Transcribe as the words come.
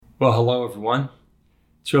Well, hello, everyone.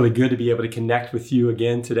 It's really good to be able to connect with you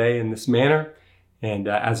again today in this manner. And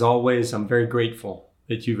as always, I'm very grateful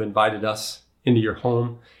that you've invited us into your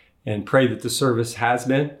home, and pray that the service has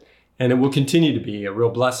been and it will continue to be a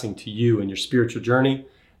real blessing to you in your spiritual journey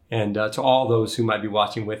and to all those who might be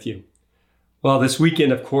watching with you. Well, this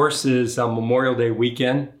weekend, of course, is Memorial Day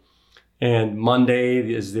weekend, and Monday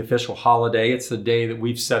is the official holiday. It's the day that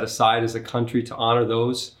we've set aside as a country to honor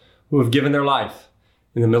those who have given their life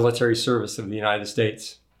in the military service of the United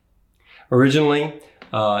States. Originally,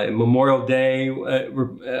 Memorial Day,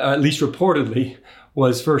 at least reportedly,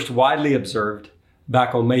 was first widely observed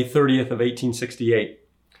back on May 30th of 1868.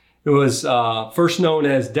 It was first known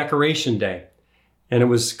as Decoration Day, and it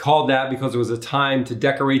was called that because it was a time to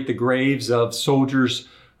decorate the graves of soldiers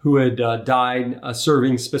who had died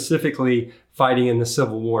serving, specifically fighting in the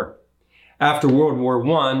Civil War. After World War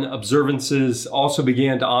I, observances also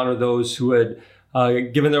began to honor those who had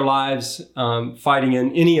given their lives fighting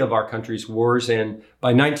in any of our country's wars, and by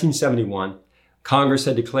 1971, Congress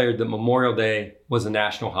had declared that Memorial Day was a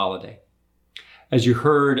national holiday. As you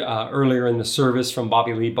heard earlier in the service from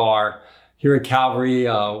Bobby Lee Barr, here at Calvary,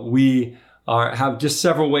 we have just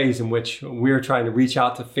several ways in which we're trying to reach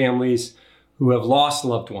out to families who have lost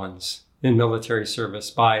loved ones in military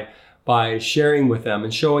service by sharing with them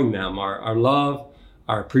and showing them our love,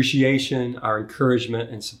 our appreciation, our encouragement,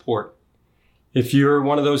 and support. If you're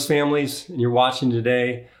one of those families and you're watching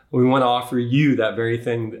today, we want to offer you that very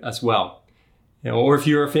thing as well. Or if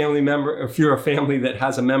you're a family member, if you're a family that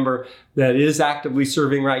has a member that is actively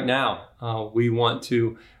serving right now, we want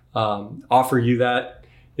to offer you that.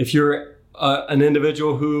 If you're an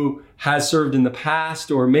individual who has served in the past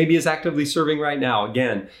or maybe is actively serving right now,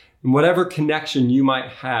 again, whatever connection you might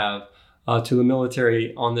have to the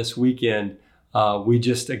military on this weekend, we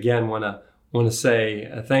just again want to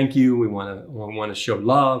say thank you. We want to show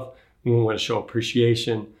love. We want to show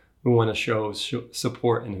appreciation. We want to show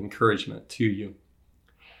support and encouragement to you.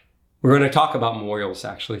 We're going to talk about memorials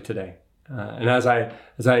actually today. And as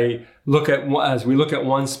we look at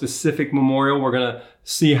one specific memorial, we're going to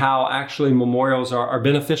see how actually memorials are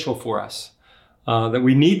beneficial for us, that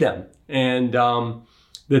we need them, and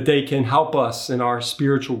that they can help us in our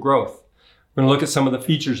spiritual growth. We're going to look at some of the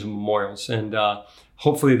features of memorials, and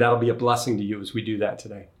hopefully that'll be a blessing to you as we do that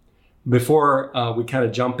today. Before we kind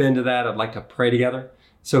of jump into that, I'd like to pray together.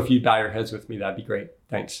 So if you bow your heads with me, that'd be great.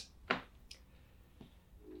 Thanks.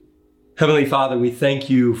 Heavenly Father, we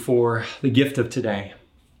thank you for the gift of today.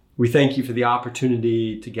 We thank you for the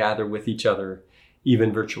opportunity to gather with each other,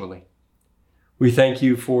 even virtually. We thank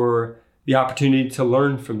you for the opportunity to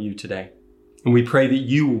learn from you today. And we pray that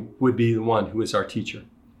you would be the one who is our teacher.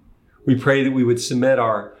 We pray that we would submit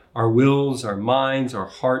our wills, our minds, our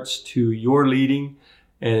hearts to your leading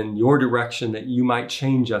and your direction, that you might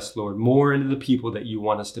change us, Lord, more into the people that you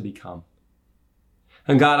want us to become.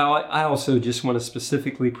 And God, I also just want to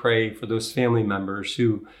specifically pray for those family members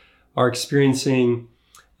who are experiencing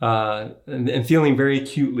and feeling very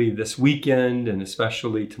acutely this weekend and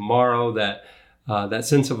especially tomorrow that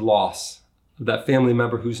sense of loss of that family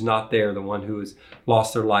member who's not there, the one who has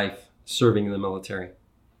lost their life serving in the military.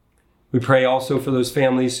 We pray also for those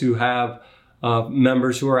families who have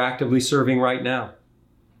members who are actively serving right now,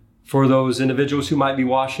 for those individuals who might be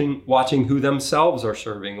watching who themselves are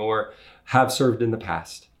serving or have served in the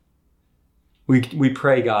past. We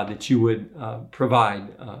pray, God, that you would provide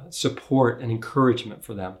support and encouragement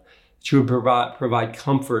for them, that you would provide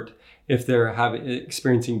comfort if they're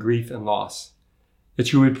experiencing grief and loss,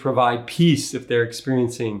 that you would provide peace if they're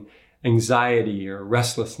experiencing anxiety or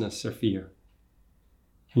restlessness or fear.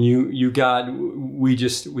 And you, God, we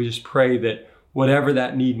just pray that whatever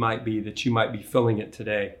that need might be, that you might be filling it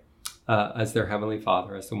today as their Heavenly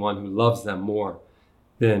Father, as the one who loves them more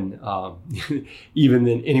than even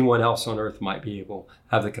than anyone else on earth might be able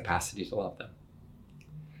to have the capacity to love them.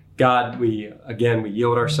 God, we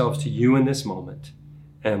yield ourselves to you in this moment,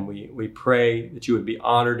 and we pray that you would be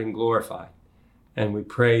honored and glorified. And we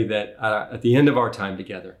pray that at the end of our time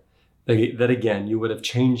together, that again, you would have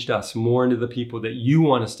changed us more into the people that you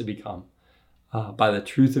want us to become by the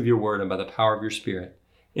truth of your word and by the power of your Spirit.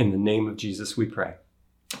 In the name of Jesus, we pray.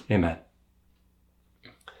 Amen.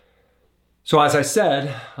 So as I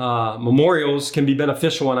said, memorials can be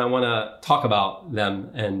beneficial, and I want to talk about them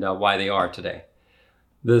and why they are today.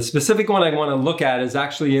 The specific one I want to look at is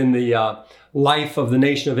actually in the life of the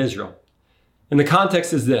nation of Israel. And the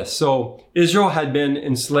context is this. So Israel had been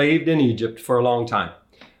enslaved in Egypt for a long time.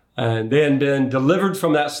 And they had been delivered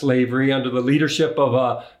from that slavery under the leadership of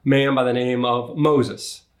a man by the name of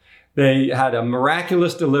Moses. They had a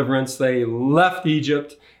miraculous deliverance. They left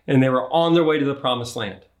Egypt and they were on their way to the promised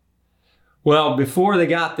land. Well, before they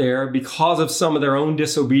got there, because of some of their own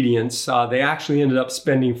disobedience, they actually ended up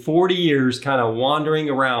spending 40 years kind of wandering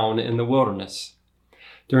around in the wilderness.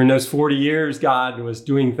 During those 40 years, God was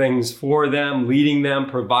doing things for them, leading them,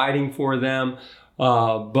 providing for them,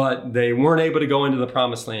 but they weren't able to go into the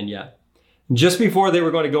promised land yet. Just before they were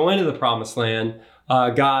going to go into the promised land,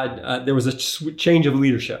 there was a change of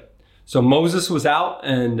leadership. So Moses was out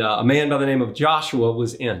and a man by the name of Joshua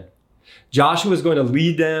was in. Joshua is going to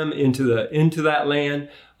lead them into that land.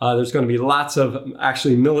 There's going to be lots of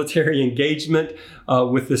actually military engagement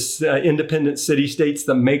with the independent city-states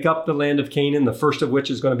that make up the land of Canaan, the first of which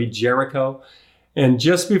is going to be Jericho. And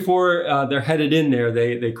just before they're headed in there,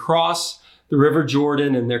 they cross the River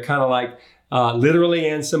Jordan, and they're kind of like literally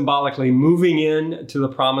and symbolically moving in to the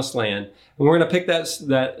promised land. And we're going to pick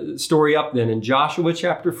that story up then in Joshua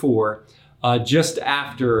chapter 4, just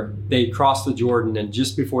after they cross the Jordan and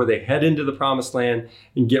just before they head into the promised land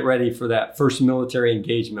and get ready for that first military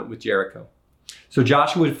engagement with Jericho. So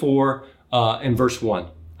Joshua 4 and verse 1.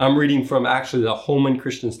 I'm reading from actually the Holman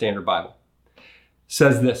Christian Standard Bible. It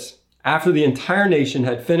says this: After the entire nation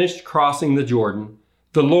had finished crossing the Jordan,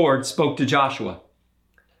 the Lord spoke to Joshua.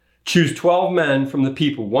 Choose 12 men from the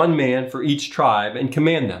people, 1 man for each tribe, and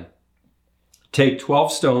command them. Take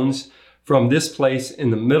 12 stones from this place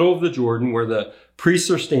in the middle of the Jordan where the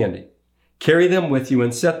priests are standing. Carry them with you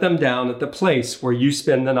and set them down at the place where you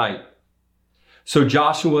spend the night. So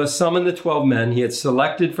Joshua summoned the 12 men he had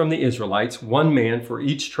selected from the Israelites, 1 man for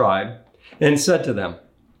each tribe, and said to them,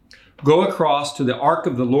 Go across to the ark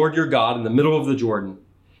of the Lord your God in the middle of the Jordan.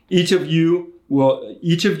 Each of you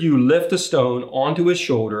lift a stone onto his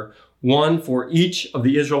shoulder, 1 for each of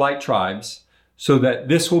the Israelite tribes, so that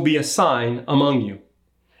this will be a sign among you.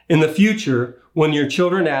 In the future, when your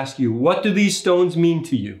children ask you, What do these stones mean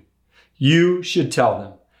to you? You should tell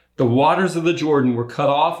them, The waters of the Jordan were cut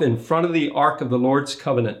off in front of the ark of the Lord's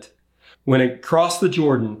covenant. When it crossed the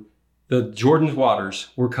Jordan's waters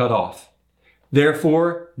were cut off.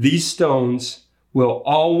 Therefore, these stones will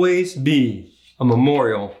always be a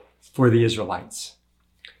memorial for the Israelites.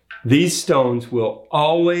 These stones will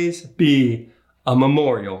always be a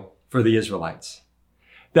memorial for the Israelites.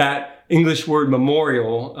 That English word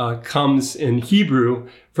memorial comes in Hebrew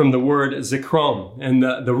from the word zikrown. And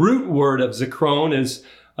the root word of zikrown is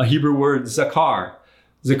a Hebrew word zakar.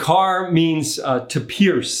 Zakar means to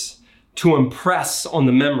pierce, to impress on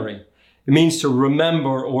the memory. It means to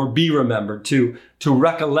remember or be remembered, to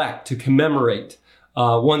recollect, to commemorate.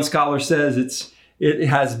 One scholar says it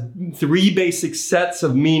has 3 basic sets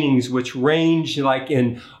of meanings which range like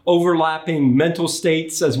in overlapping mental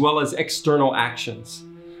states as well as external actions.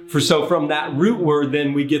 So from that root word,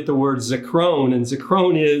 then we get the word zikrown, and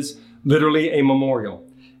zikrown is literally a memorial.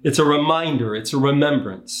 It's a reminder, it's a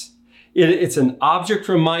remembrance. It's an object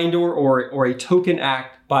reminder or a token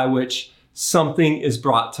act by which something is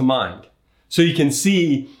brought to mind. So you can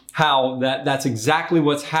see how that's exactly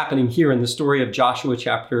what's happening here in the story of Joshua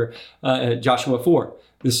 4.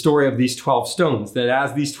 The story of these 12 stones, that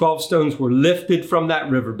as these 12 stones were lifted from that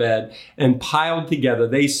riverbed and piled together,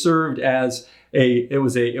 they served as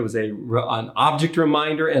an object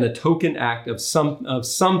reminder and a token act of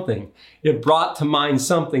something. It brought to mind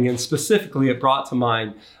something, and specifically it brought to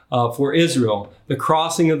mind for Israel the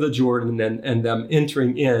crossing of the Jordan and them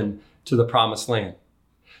entering in to the promised land.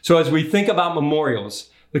 So as we think about memorials,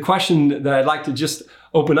 the question that I'd like to just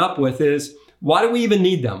open up with is, why do we even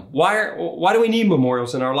need them? Why do we need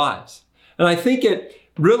memorials in our lives? And I think it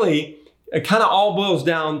kind of all boils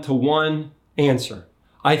down to one answer.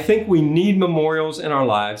 I think we need memorials in our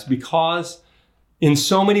lives because in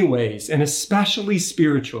so many ways, and especially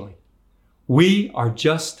spiritually, we are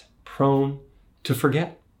just prone to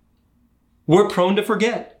forget. We're prone to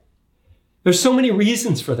forget. There's so many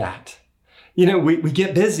reasons for that. We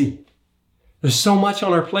get busy. There's so much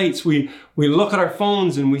on our plates. We look at our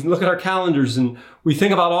phones and we look at our calendars and we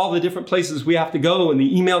think about all the different places we have to go and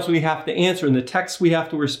the emails we have to answer and the texts we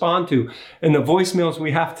have to respond to and the voicemails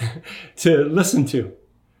we have to listen to.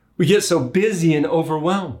 We get so busy and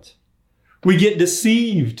overwhelmed. We get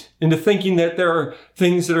deceived into thinking that there are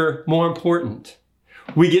things that are more important.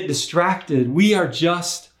 We get distracted. We are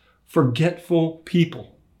just forgetful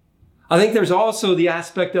people. I think there's also the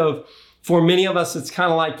aspect of, for many of us, it's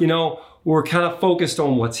kind of like, we're kind of focused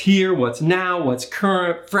on what's here, what's now, what's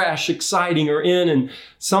current, fresh, exciting, or in. And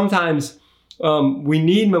sometimes we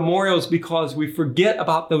need memorials because we forget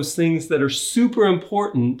about those things that are super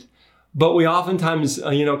important, but we oftentimes,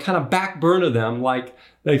 kind of back burner them, like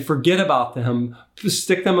they forget about them,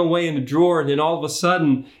 stick them away in a drawer. And then all of a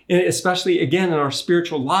sudden, especially again in our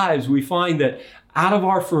spiritual lives, we find that out of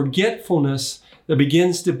our forgetfulness, there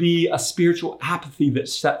begins to be a spiritual apathy that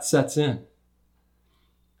sets in.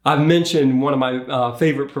 I've mentioned one of my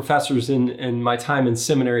favorite professors in my time in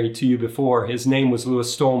seminary to you before. His name was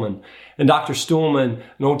Louis Stolman. And Dr. Stolman,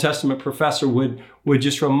 an Old Testament professor, would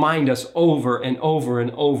just remind us over and over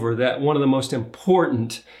and over that one of the most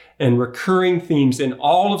important and recurring themes in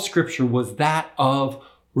all of Scripture was that of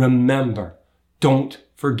remember, don't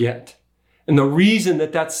forget. And the reason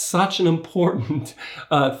that that's such an important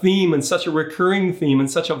theme and such a recurring theme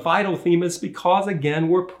and such a vital theme is because, again,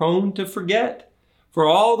 we're prone to forget. For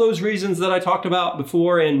all those reasons that I talked about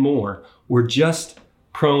before and more, we're just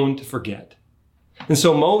prone to forget. And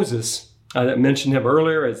so Moses, I mentioned him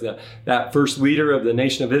earlier as that first leader of the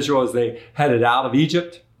nation of Israel as they headed out of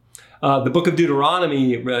Egypt. The book of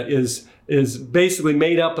Deuteronomy is basically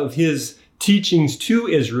made up of his teachings to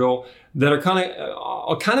Israel that are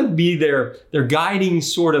kind of be their guiding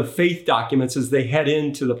sort of faith documents as they head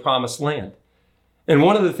into the promised land. And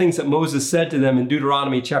one of the things that Moses said to them in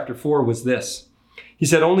Deuteronomy chapter 4 was this. He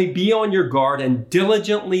said, only be on your guard and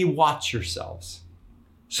diligently watch yourselves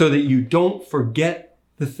so that you don't forget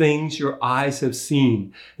the things your eyes have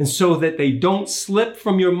seen and so that they don't slip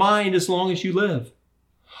from your mind as long as you live.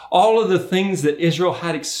 All of the things that Israel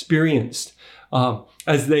had experienced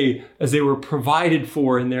as they were provided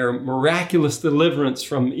for in their miraculous deliverance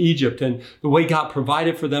from Egypt and the way God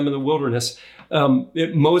provided for them in the wilderness,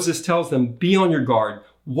 Moses tells them, be on your guard,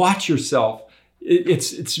 watch yourself.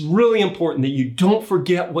 It's really important that you don't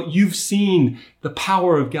forget what you've seen, the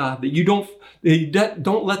power of God, that you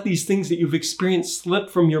don't let these things that you've experienced slip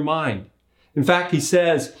from your mind. In fact, he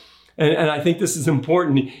says, and I think this is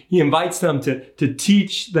important, he invites them to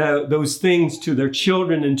teach those things to their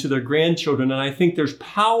children and to their grandchildren. And I think there's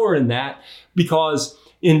power in that because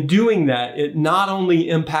in doing that, it not only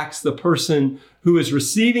impacts the person who is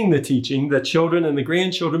receiving the teaching, the children and the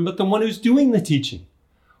grandchildren, but the one who's doing the teaching.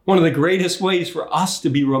 One of the greatest ways for us to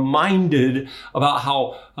be reminded about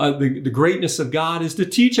how the greatness of God is to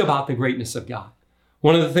teach about the greatness of God.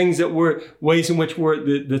 One of the things ways in which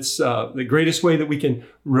that's the greatest way that we can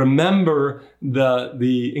remember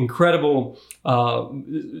the incredible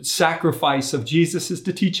sacrifice of Jesus is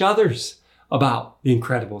to teach others about the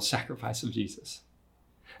incredible sacrifice of Jesus.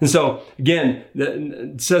 And so, again,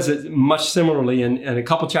 it says it much similarly, and a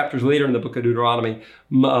couple chapters later in the book of Deuteronomy,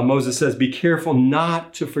 Moses says, be careful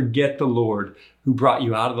not to forget the Lord who brought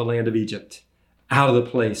you out of the land of Egypt, out of the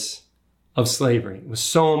place of slavery. It was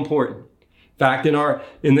so important. In fact,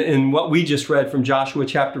 in what we just read from Joshua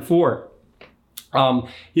chapter 4, the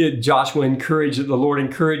Lord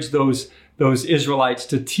encouraged those Israelites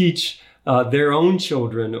to teach their own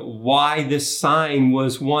children why this sign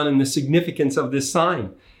was one and the significance of this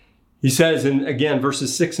sign. He says, and again,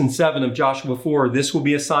 verses 6 and 7 of Joshua 4, this will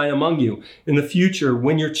be a sign among you in the future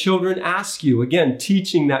when your children ask you, again,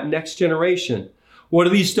 teaching that next generation, what do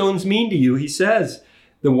these stones mean to you? He says,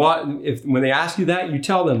 when they ask you that, you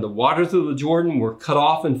tell them the waters of the Jordan were cut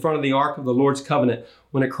off in front of the ark of the Lord's covenant.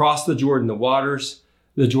 When it crossed the Jordan,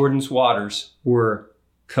 the Jordan's waters were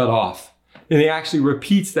cut off. And he actually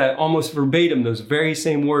repeats that almost verbatim, those very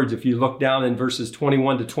same words. If you look down in verses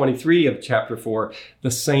 21 to 23 of chapter 4,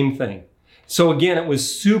 the same thing. So again, it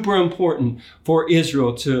was super important for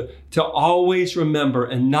Israel to always remember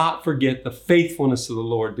and not forget the faithfulness of the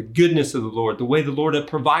Lord, the goodness of the Lord, the way the Lord had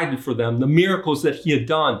provided for them, the miracles that he had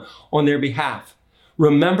done on their behalf.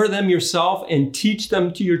 Remember them yourself and teach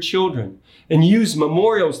them to your children and use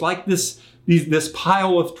memorials like this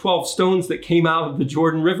pile of 12 stones that came out of the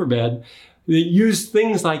Jordan riverbed. Use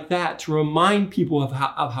things like that to remind people of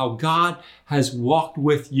how God has walked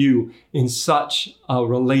with you in such a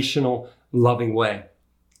relational, loving way.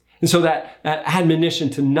 And so that admonition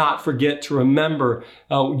to not forget, to remember,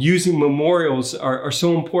 using memorials are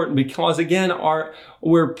so important because, again,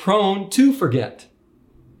 we're prone to forget.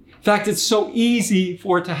 In fact, it's so easy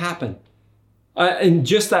for it to happen. In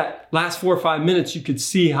just that last 4 or 5 minutes, you could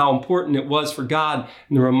see how important it was for God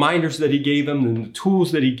and the reminders that he gave them and the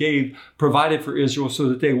tools that he provided for Israel so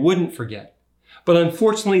that they wouldn't forget. But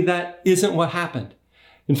unfortunately, that isn't what happened.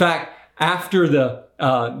 In fact, after the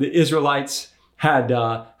Israelites had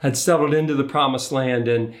settled into the promised land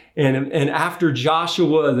and after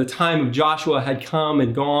Joshua, the time of Joshua had come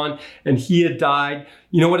and gone and he had died,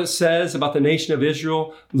 you know what it says about the nation of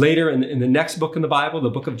Israel later in the next book in the Bible, the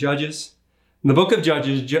book of Judges? In the book of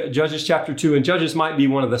Judges, Judges chapter 2, and Judges might be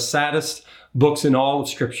one of the saddest books in all of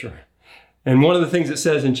Scripture. And one of the things it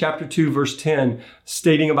says in chapter 2, verse 10,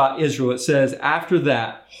 stating about Israel, it says, after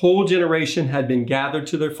that whole generation had been gathered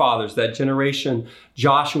to their fathers, that generation,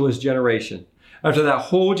 Joshua's generation. After that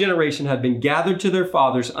whole generation had been gathered to their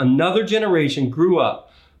fathers, another generation grew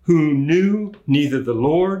up who knew neither the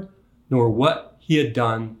Lord nor what he had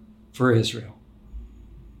done for Israel.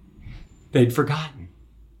 They'd forgotten.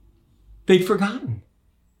 They'd forgotten.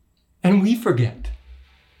 And we forget.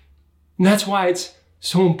 And that's why it's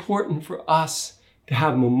so important for us to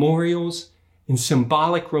have memorials and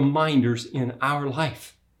symbolic reminders in our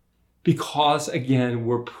life. Because, again,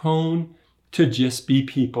 we're prone to just be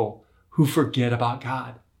people who forget about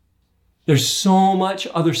God. There's so much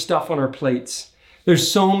other stuff on our plates.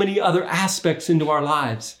 There's so many other aspects into our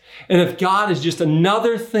lives. And if God is just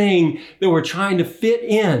another thing that we're trying to fit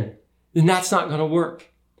in, then that's not going to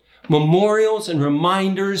work. Memorials and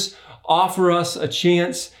reminders offer us a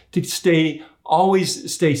chance to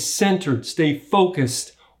always stay centered, stay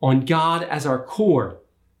focused on God as our core,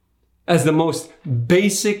 as the most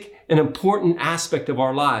basic and important aspect of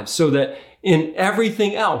our lives, so that in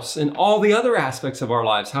everything else, in all the other aspects of our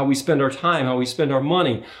lives, how we spend our time, how we spend our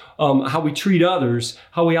money, how we treat others,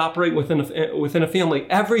 how we operate within a family,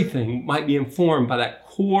 everything might be informed by that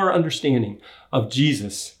core understanding of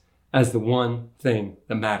Jesus as the one thing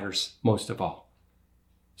that matters most of all.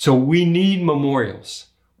 So we need memorials.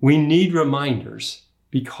 We need reminders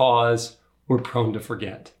because we're prone to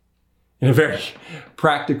forget. In a very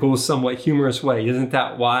practical, somewhat humorous way. Isn't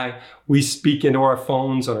that why we speak into our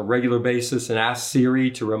phones on a regular basis and ask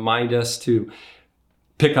Siri to remind us to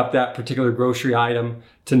pick up that particular grocery item,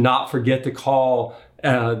 to not forget to call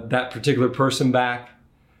that particular person back,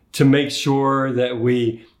 to make sure that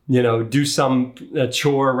we, do some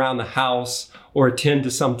chore around the house or attend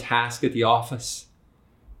to some task at the office?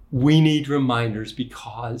 We need reminders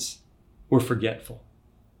because we're forgetful.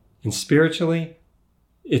 And spiritually,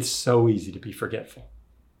 it's so easy to be forgetful.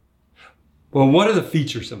 Well, what are the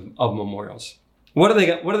features of memorials? What do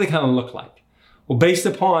they kind of look like? Well, based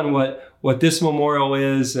upon what this memorial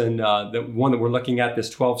is and the one that we're looking at, this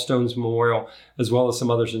 12 Stones Memorial, as well as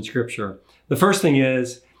some others in Scripture, the first thing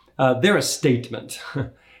is they're a statement.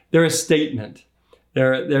 They're a statement.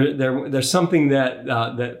 They're something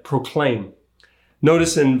that proclaim.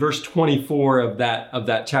 Notice in verse 24 of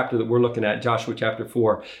that chapter that we're looking at, Joshua chapter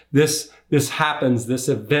 4, this happens, this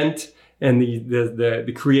event and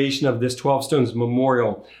the creation of this 12 Stones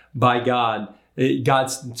Memorial by God.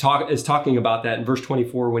 God is talking about that in verse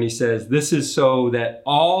 24 when he says, "This is so that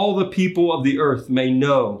all the people of the earth may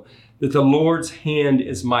know that the Lord's hand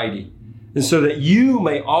is mighty, and so that you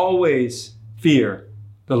may always fear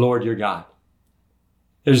the Lord your God."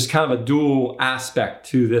 There's kind of a dual aspect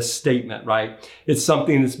to this statement, right? It's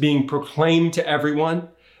something that's being proclaimed to everyone,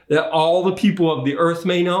 that all the people of the earth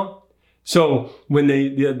may know. So when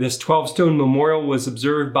this 12-stone memorial was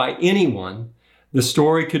observed by anyone, the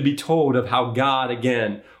story could be told of how God,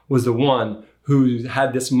 again, was the one who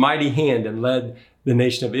had this mighty hand and led the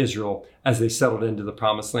nation of Israel as they settled into the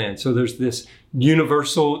promised land. So there's this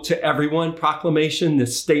universal to everyone proclamation,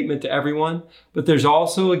 this statement to everyone. But there's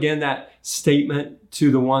also, again, that statement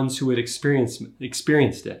to the ones who had experienced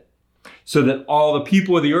it. So that all the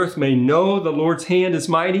people of the earth may know the Lord's hand is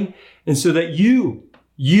mighty, and so that you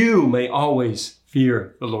may always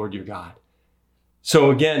fear the Lord your God.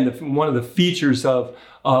 So again, one of the features of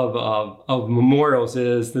memorials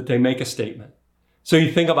is that they make a statement. So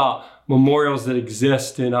you think about memorials that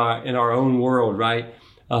exist in our own world, right?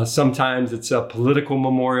 Sometimes it's a political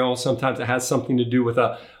memorial. Sometimes it has something to do with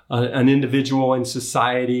an individual in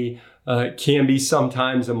society. It can be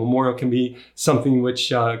sometimes a memorial can be something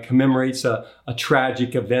which commemorates a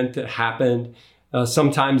tragic event that happened.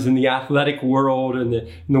 Sometimes in the athletic world and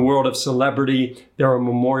in the world of celebrity, there are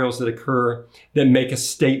memorials that occur that make a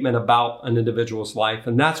statement about an individual's life.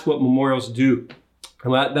 And that's what memorials do.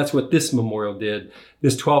 And that's what this memorial did.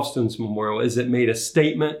 This 12 Stones Memorial is it made a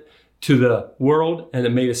statement to the world and it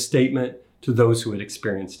made a statement to those who had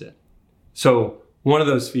experienced it. So one of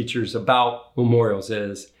those features about memorials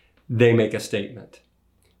is they make a statement.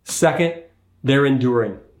 Second, they're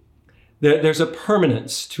enduring. There's a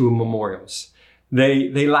permanence to memorials.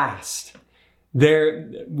 They last.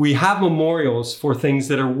 We have memorials for things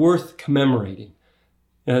that are worth commemorating.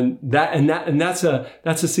 And that's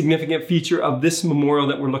a significant feature of this memorial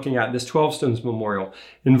that we're looking at, this 12 Stones Memorial.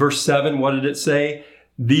 In verse 7, what did it say?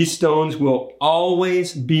 These stones will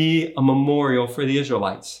always be a memorial for the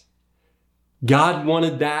Israelites. God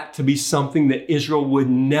wanted that to be something that Israel would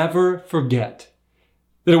never forget.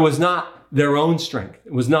 That it was not their own strength.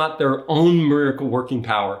 It was not their own miracle working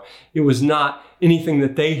power. It was not anything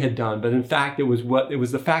that they had done, but in fact, it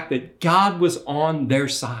was the fact that God was on their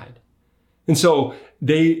side. And so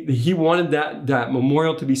he wanted that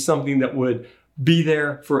memorial to be something that would be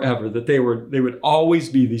there forever, that they would always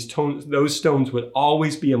be those stones would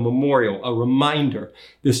always be a memorial, a reminder,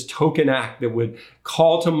 this token act that would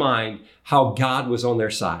call to mind how God was on their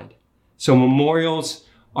side. So memorials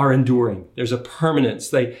are enduring. There's a permanence.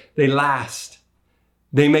 They last.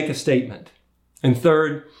 They make a statement. And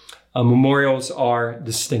third, memorials are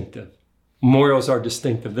distinctive. Memorials are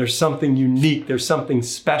distinctive. There's something unique. There's something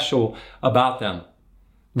special about them.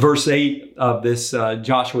 Verse 8 of this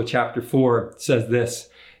Joshua chapter 4 says this.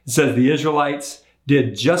 It says, the Israelites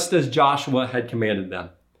did just as Joshua had commanded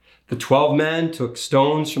them. The 12 men took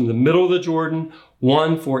stones from the middle of the Jordan,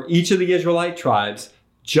 one for each of the Israelite tribes,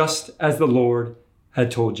 just as the Lord had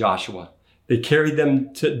told Joshua. They carried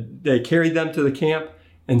them to the camp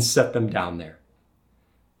and set them down there.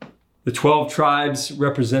 The 12 tribes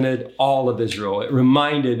represented all of Israel. It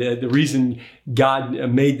reminded the reason God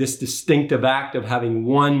made this distinctive act of having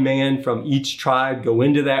one man from each tribe go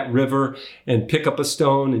into that river and pick up a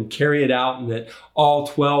stone and carry it out, and that all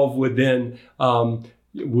 12 would then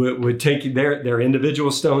would take their individual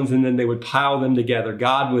stones and then they would pile them together.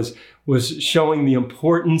 God was showing the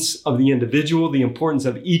importance of the individual, the importance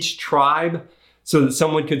of each tribe, so that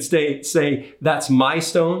someone could say, that's my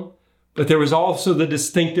stone. But there was also the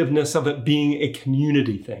distinctiveness of it being a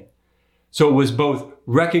community thing. So it was both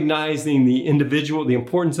recognizing the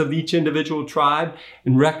importance of each individual tribe,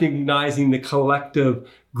 and recognizing the collective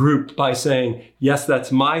group by saying, yes,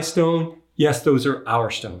 that's my stone. Yes, those are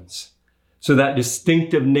our stones. So that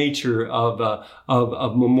distinctive nature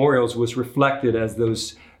of memorials was reflected as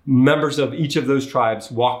those members of each of those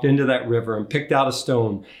tribes walked into that river and picked out a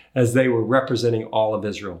stone as they were representing all of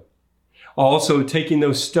Israel. Also, taking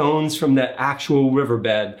those stones from that actual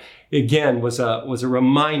riverbed, again, was a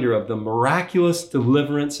reminder of the miraculous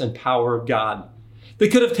deliverance and power of God. They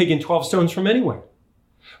could have taken 12 stones from anywhere.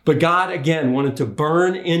 But God, again, wanted to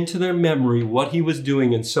burn into their memory what he was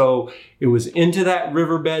doing. And so it was into that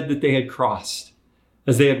riverbed that they had crossed,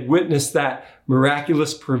 as they had witnessed that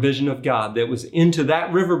miraculous provision of God, that was into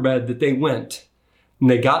that riverbed that they went. And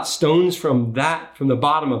they got stones from the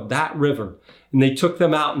bottom of that river. And they took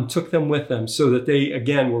them out and took them with them, so that they,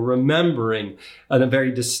 again, were remembering in a very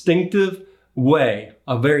distinctive way,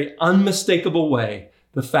 a very unmistakable way,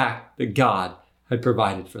 the fact that God had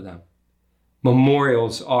provided for them.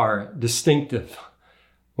 Memorials are distinctive.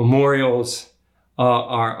 Memorials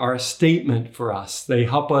are a statement for us. They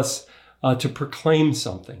help us to proclaim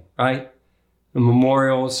something, right? And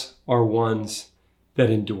memorials are ones that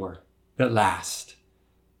endure, that last.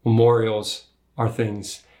 Memorials are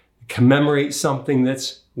things commemorate something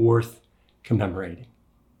that's worth commemorating.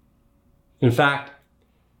 In fact,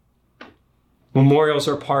 memorials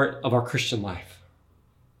are part of our Christian life.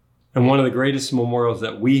 And one of the greatest memorials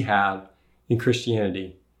that we have in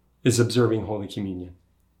Christianity is observing Holy Communion.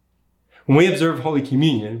 When we observe Holy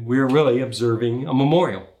Communion, we're really observing a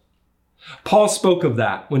memorial. Paul spoke of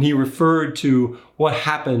that when he referred to what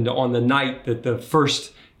happened on the night that the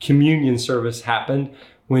first communion service happened,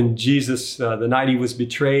 when Jesus, the night he was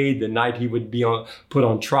betrayed, the night he would be put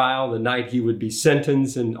on trial, the night he would be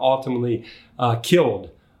sentenced and ultimately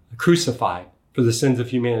killed, crucified for the sins of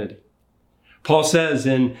humanity. Paul says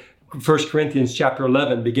in 1 Corinthians chapter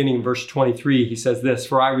 11, beginning in verse 23, he says this,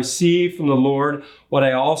 "For I received from the Lord what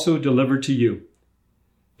I also delivered to you,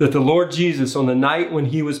 that the Lord Jesus, on the night when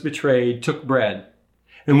he was betrayed, took bread.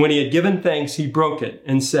 And when he had given thanks, he broke it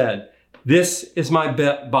and said, 'This is my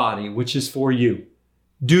body, which is for you.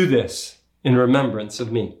 Do this in remembrance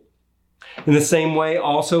of me.' In the same way,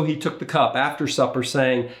 also, he took the cup after supper,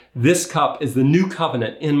 saying, 'This cup is the new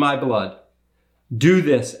covenant in my blood. Do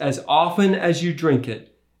this as often as you drink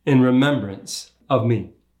it in remembrance of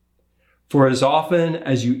me. For as often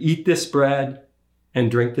as you eat this bread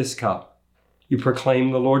and drink this cup, you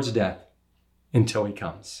proclaim the Lord's death until he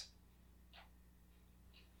comes.'"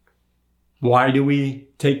 Why do we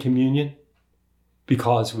take communion?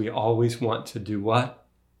 Because we always want to do what?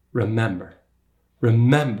 Remember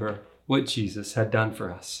what Jesus had done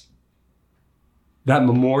for us. That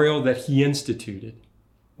memorial that he instituted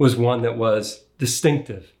was one that was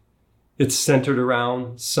distinctive. It's centered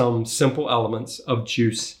around some simple elements of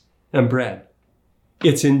juice and bread.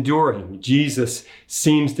 It's enduring. Jesus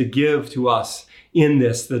seems to give to us in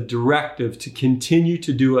this the directive to continue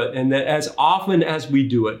to do it, and that as often as we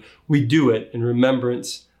do it in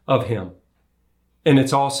remembrance of him. And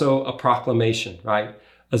it's also a proclamation, right?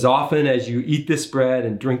 As often as you eat this bread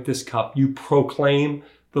and drink this cup, you proclaim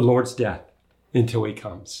the Lord's death until he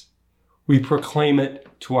comes. We proclaim it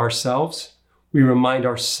to ourselves. We remind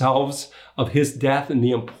ourselves of his death and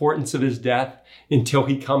the importance of his death until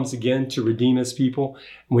he comes again to redeem his people.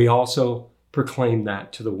 And we also proclaim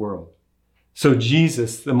that to the world, So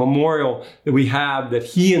Jesus, the memorial that we have that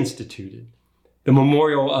he instituted, the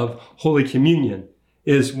memorial of Holy Communion,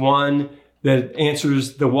 is one that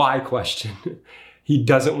answers the why question. He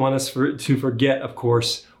doesn't want us to forget, of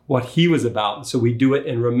course, what he was about. So we do it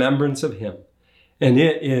in remembrance of him. And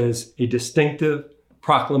it is a distinctive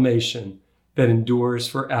proclamation that endures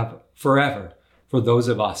forever for those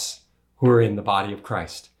of us who are in the body of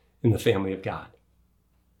Christ, in the family of God.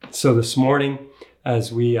 So this morning,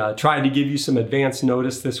 as we tried to give you some advance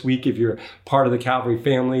notice this week, if you're part of the Calvary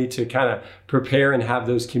family, to kind of prepare and have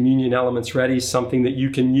those communion elements ready, something that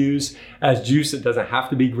you can use as juice. It doesn't have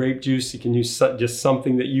to be grape juice. You can use just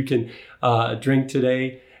something that you can drink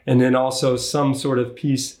today. And then also some sort of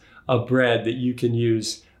piece of bread that you can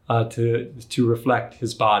use to reflect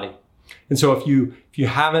his body. And so if you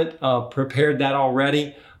haven't prepared that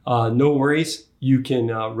already, no worries. You can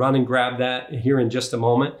run and grab that here in just a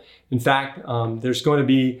moment. In fact, there's going to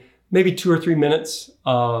be maybe 2 or 3 minutes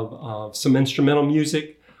of some instrumental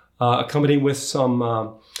music accompanied with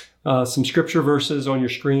some scripture verses on your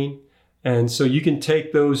screen. And so you can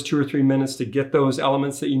take those 2 or 3 minutes to get those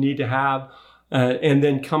elements that you need to have, and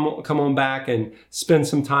then come on back and spend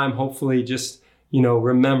some time, hopefully just,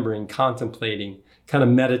 remembering, contemplating, kind of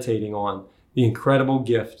meditating on the incredible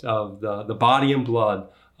gift of the body and blood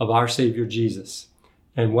of our Savior Jesus,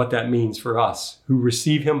 and what that means for us who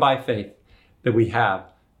receive him by faith, that we have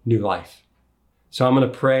new life. So I'm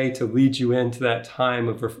going to pray to lead you into that time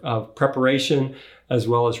of preparation as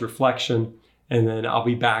well as reflection. And then I'll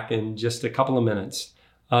be back in just a couple of minutes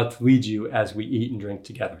to lead you as we eat and drink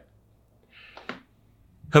together.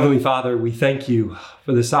 Heavenly Father, we thank you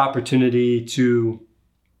for this opportunity to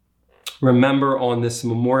remember on this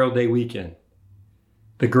Memorial Day weekend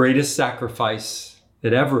the greatest sacrifice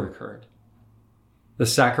that ever occurred, the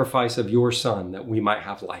sacrifice of your Son, that we might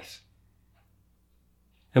have life.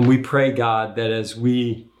 And we pray, God, that as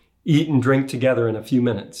we eat and drink together in a few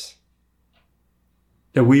minutes,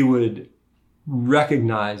 that we would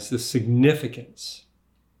recognize the significance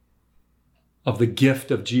of the gift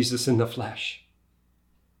of Jesus in the flesh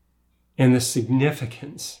and the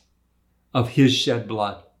significance of his shed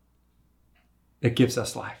blood that gives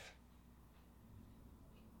us life.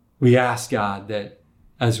 We ask, God, that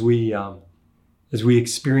as we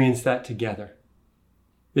experience that together,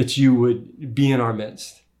 that you would be in our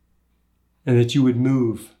midst, and that you would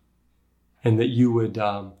move, and that you would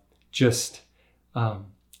just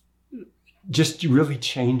really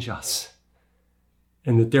change us,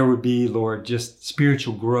 and that there would be, Lord, just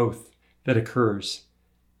spiritual growth that occurs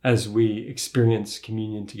as we experience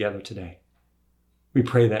communion together today. We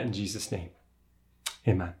pray that in Jesus' name.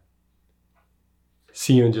 Amen.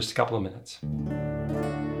 See you in just a couple of minutes.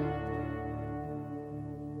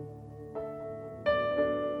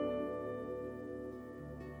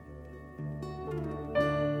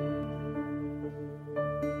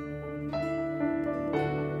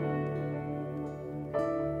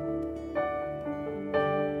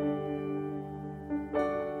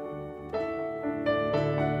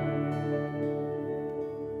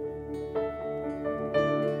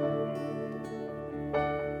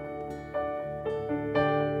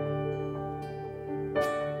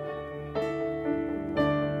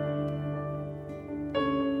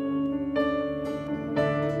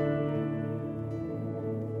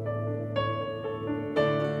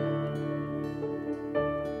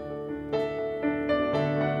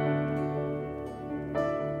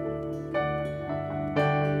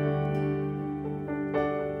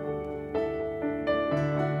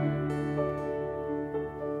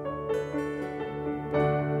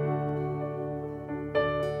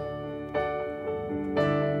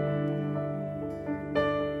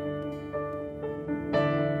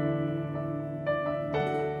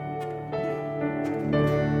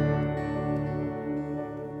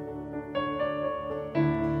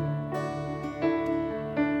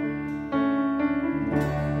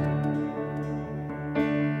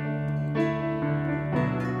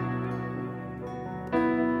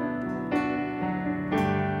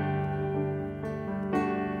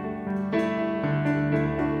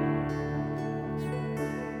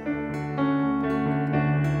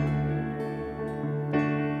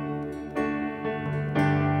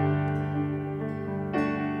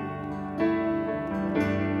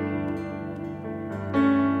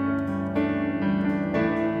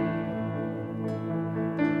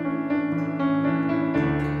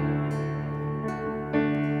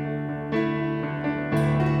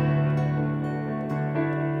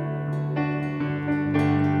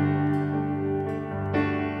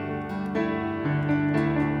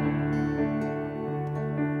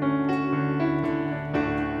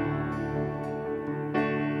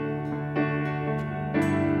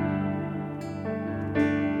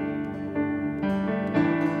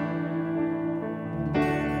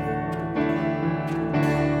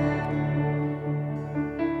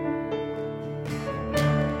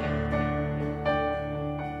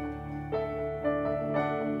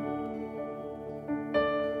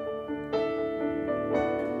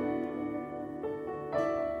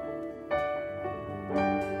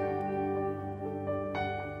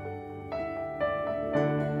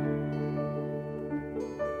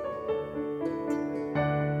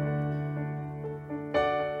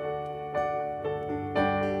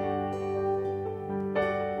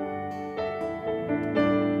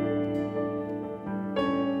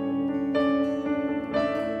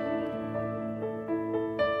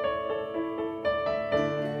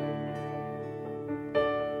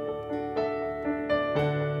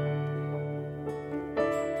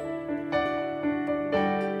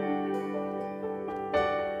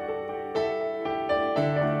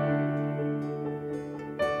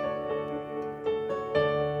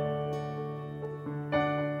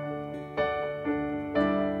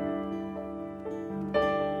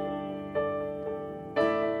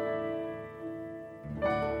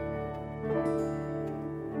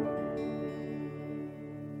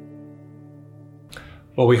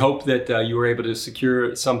 Well, we hope that you were able to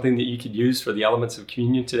secure something that you could use for the elements of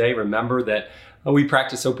communion today. Remember that we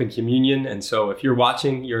practice open communion, and so if you're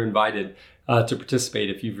watching, you're invited to participate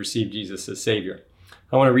if you've received Jesus as Savior.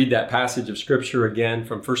 I want to read that passage of Scripture again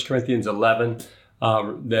from 1 Corinthians 11,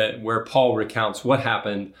 where Paul recounts what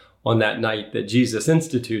happened on that night that Jesus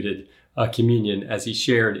instituted communion as he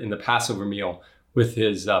shared in the Passover meal with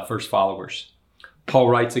his first followers. Paul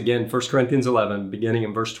writes again, 1 Corinthians 11, beginning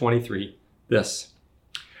in verse 23, this: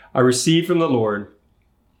 I received from the Lord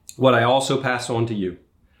what I also passed on to you.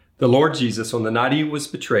 The Lord Jesus, on the night he was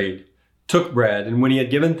betrayed, took bread, and when he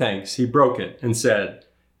had given thanks, he broke it and said,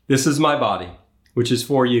 "This is my body, which is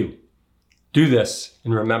for you. Do this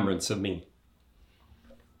in remembrance of me."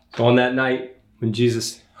 So on that night, when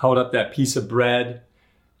Jesus held up that piece of bread,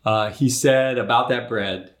 he said about that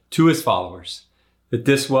bread to his followers that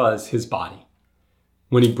this was his body.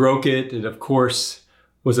 When he broke it, it of course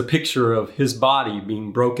was a picture of his body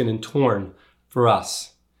being broken and torn for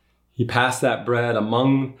us. He passed that bread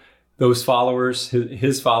among those followers,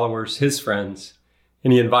 his friends,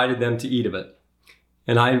 and he invited them to eat of it.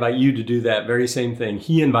 And I invite you to do that very same thing.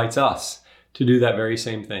 He invites us to do that very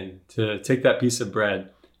same thing, to take that piece of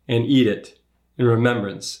bread and eat it in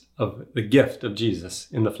remembrance of the gift of Jesus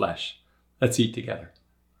in the flesh. Let's eat together.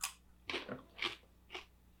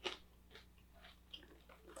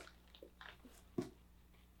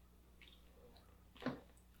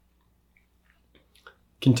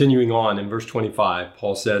 Continuing on in verse 25,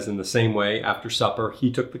 Paul says, in the same way, after supper,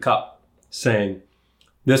 he took the cup, saying,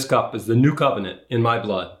 "This cup is the new covenant in my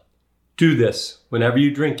blood. Do this whenever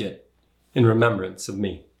you drink it in remembrance of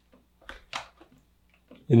me."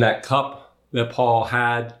 In that cup that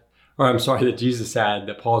that Jesus had,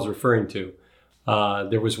 that Paul's referring to,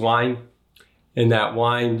 there was wine. And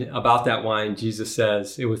about that wine, Jesus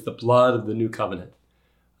says it was the blood of the new covenant,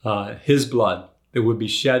 his blood that would be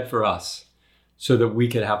shed for us, so that we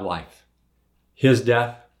could have life. His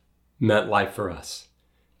death meant life for us.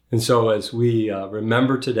 And so as we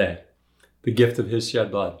remember today the gift of his shed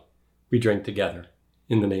blood, we drink together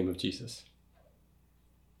in the name of Jesus.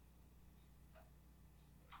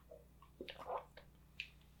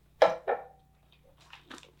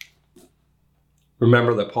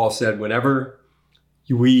 Remember that Paul said, whenever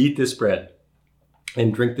we eat this bread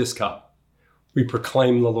and drink this cup, we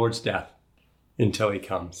proclaim the Lord's death until he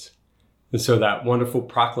comes. And so that wonderful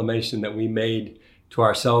proclamation that we made to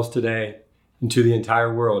ourselves today and to the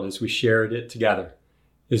entire world as we shared it together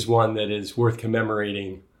is one that is worth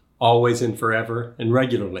commemorating always and forever and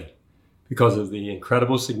regularly because of the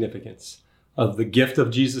incredible significance of the gift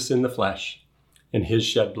of Jesus in the flesh and his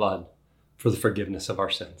shed blood for the forgiveness of our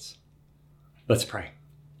sins. Let's pray.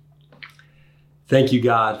 Thank you,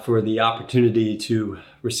 God, for the opportunity to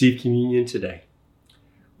receive communion today.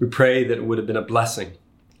 We pray that it would have been a blessing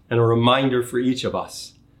and a reminder for each of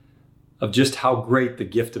us of just how great the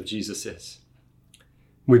gift of Jesus is.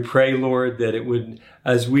 We pray, Lord, that it would,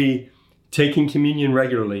 as we take in communion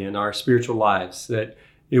regularly in our spiritual lives, that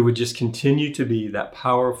it would just continue to be that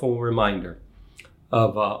powerful reminder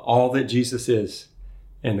of all that Jesus is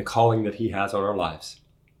and the calling that he has on our lives.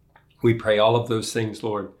 We pray all of those things,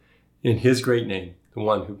 Lord, in his great name, the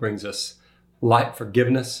one who brings us life,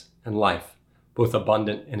 forgiveness, and life, both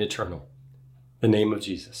abundant and eternal. The name of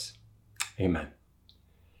Jesus. Amen.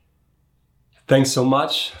 Thanks so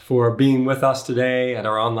much for being with us today at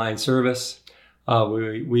our online service.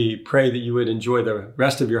 We pray that you would enjoy the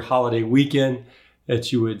rest of your holiday weekend,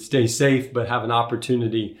 that you would stay safe, but have an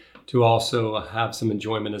opportunity to also have some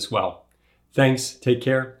enjoyment as well. Thanks. Take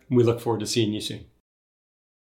care. We look forward to seeing you soon.